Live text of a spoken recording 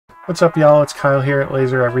What's up, y'all? It's Kyle here at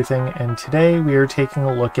Laser Everything, and today we are taking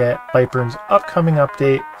a look at Lightburn's upcoming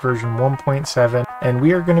update, version 1.7, and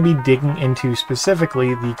we are going to be digging into specifically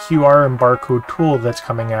the QR and barcode tool that's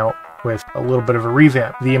coming out with a little bit of a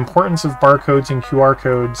revamp. The importance of barcodes and QR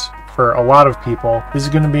codes for a lot of people, this is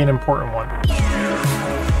going to be an important one.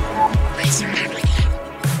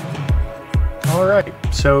 Alright,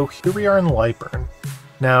 so here we are in Lightburn.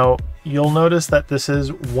 Now, you'll notice that this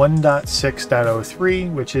is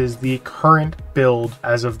 1.6.03, which is the current build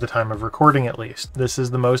as of the time of recording at least. This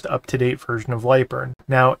is the most up-to-date version of Lightburn.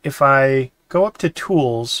 Now, if I go up to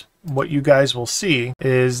Tools, what you guys will see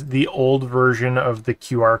is the old version of the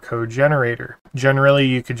QR code generator. Generally,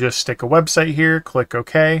 you could just stick a website here, click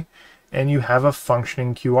OK, and you have a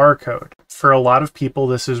functioning QR code. For a lot of people,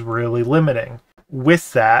 this is really limiting.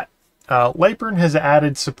 With that, Lightburn has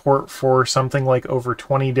added support for something like over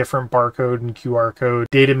 20 different barcode and QR code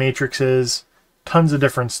data matrices, tons of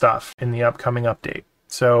different stuff in the upcoming update.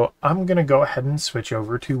 So I'm going to go ahead and switch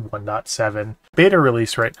over to 1.7 beta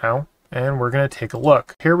release right now, and we're going to take a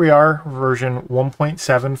look. Here we are, version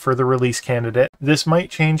 1.7 for the release candidate. This might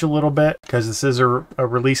change a little bit because this is a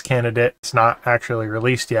release candidate. It's not actually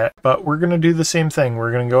released yet, but we're going to do the same thing.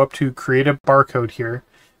 We're going to go up to create a barcode here.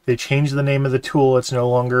 They changed the name of the tool. It's no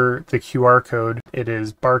longer the QR code. It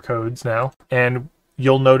is barcodes now. And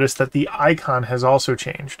you'll notice that the icon has also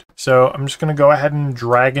changed. So I'm just going to go ahead and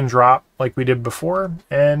drag and drop like we did before.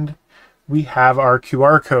 And we have our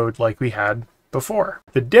QR code like we had before.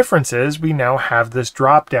 The difference is we now have this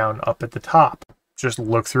drop down up at the top. Just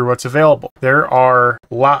look through what's available. There are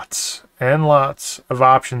lots and lots of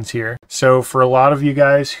options here. So for a lot of you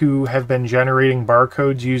guys who have been generating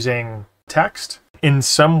barcodes using text, in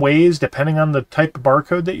some ways, depending on the type of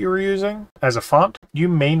barcode that you were using as a font, you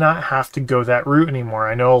may not have to go that route anymore.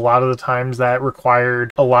 I know a lot of the times that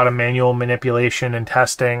required a lot of manual manipulation and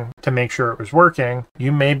testing to make sure it was working.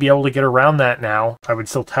 You may be able to get around that now. I would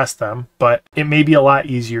still test them, but it may be a lot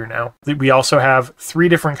easier now. We also have 3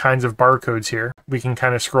 different kinds of barcodes here. We can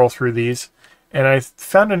kind of scroll through these. And I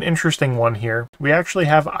found an interesting one here. We actually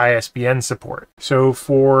have ISBN support. So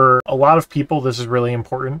for a lot of people, this is really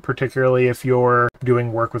important, particularly if you're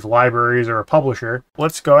doing work with libraries or a publisher.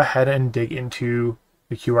 Let's go ahead and dig into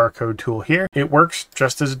the QR code tool here. It works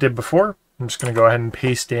just as it did before. I'm just going to go ahead and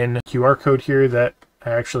paste in QR code here that I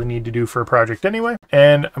actually need to do for a project anyway.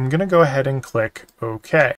 And I'm going to go ahead and click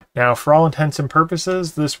OK. Now, for all intents and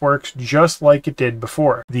purposes, this works just like it did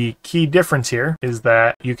before. The key difference here is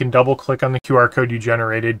that you can double click on the QR code you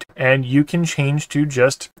generated and you can change to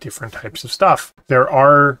just different types of stuff. There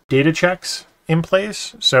are data checks in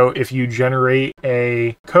place. So if you generate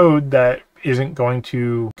a code that isn't going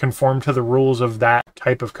to conform to the rules of that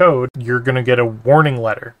type of code, you're going to get a warning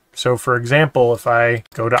letter. So for example, if I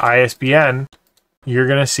go to ISBN, you're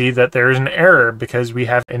going to see that there is an error because we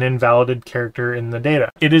have an invalidated character in the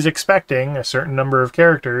data. It is expecting a certain number of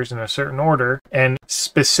characters in a certain order, and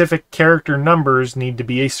specific character numbers need to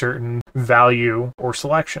be a certain value or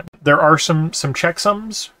selection. There are some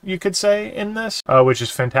checksums, you could say, in this, which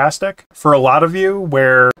is fantastic. For a lot of you,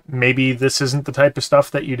 where maybe this isn't the type of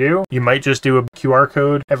stuff that you do, you might just do a QR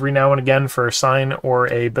code every now and again for a sign or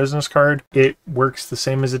a business card. It works the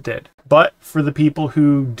same as it did. But for the people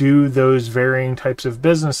who do those varying types of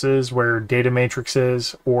businesses where data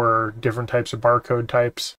matrices or different types of barcode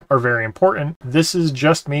types are very important, this has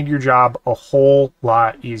just made your job a whole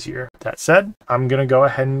lot easier. That said, I'm going to go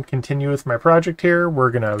ahead and continue with my project here.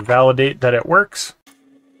 We're going to validate that it works.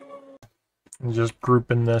 And just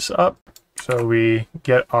grouping this up so we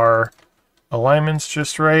get our alignments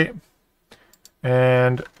just right.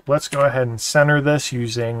 And let's go ahead and center this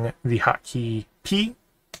using the hotkey P,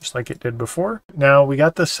 just like it did before. Now we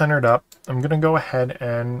got this centered up. I'm going to go ahead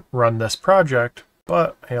and run this project,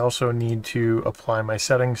 but I also need to apply my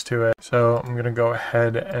settings to it. So I'm going to go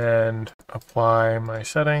ahead and apply my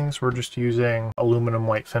settings. We're just using aluminum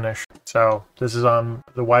white finish. So this is on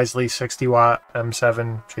the Wisely 60 watt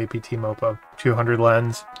M7 JPT MOPA 200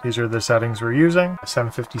 lens. These are the settings we're using.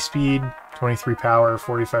 750 speed, 23 power,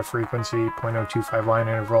 45 frequency, 0.025 line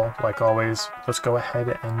interval. Like always, let's go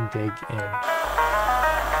ahead and dig in.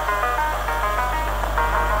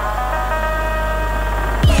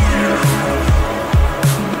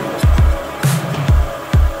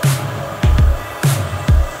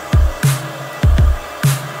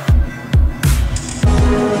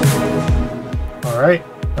 Alright,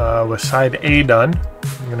 with side A done,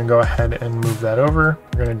 I'm going to go ahead and move that over.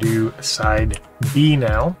 We're going to do side B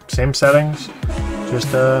now. Same settings, just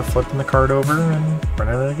flipping the card over and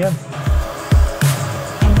running it again.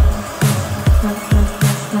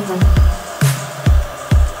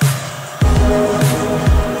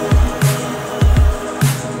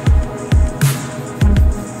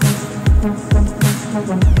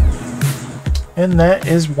 And that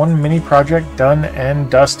is one mini project done and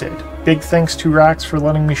dusted. Big thanks to Rax for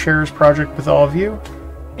letting me share his project with all of you,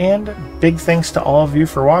 and big thanks to all of you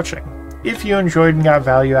for watching. If you enjoyed and got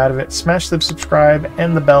value out of it, smash the subscribe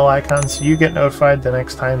and the bell icon so you get notified the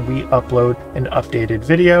next time we upload an updated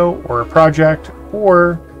video or a project,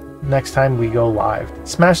 or next time we go live.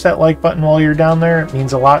 Smash that like button while you're down there. It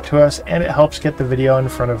means a lot to us, and it helps get the video in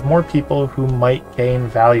front of more people who might gain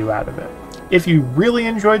value out of it. If you really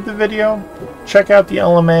enjoyed the video, check out the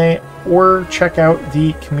LMA or check out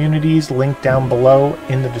the communities linked down below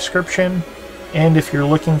in the description. And if you're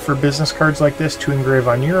looking for business cards like this to engrave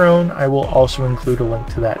on your own, I will also include a link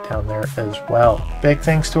to that down there as well. Big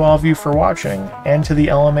thanks to all of you for watching, and to the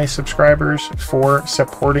LMA subscribers for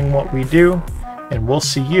supporting what we do, and we'll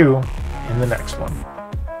see you in the next one.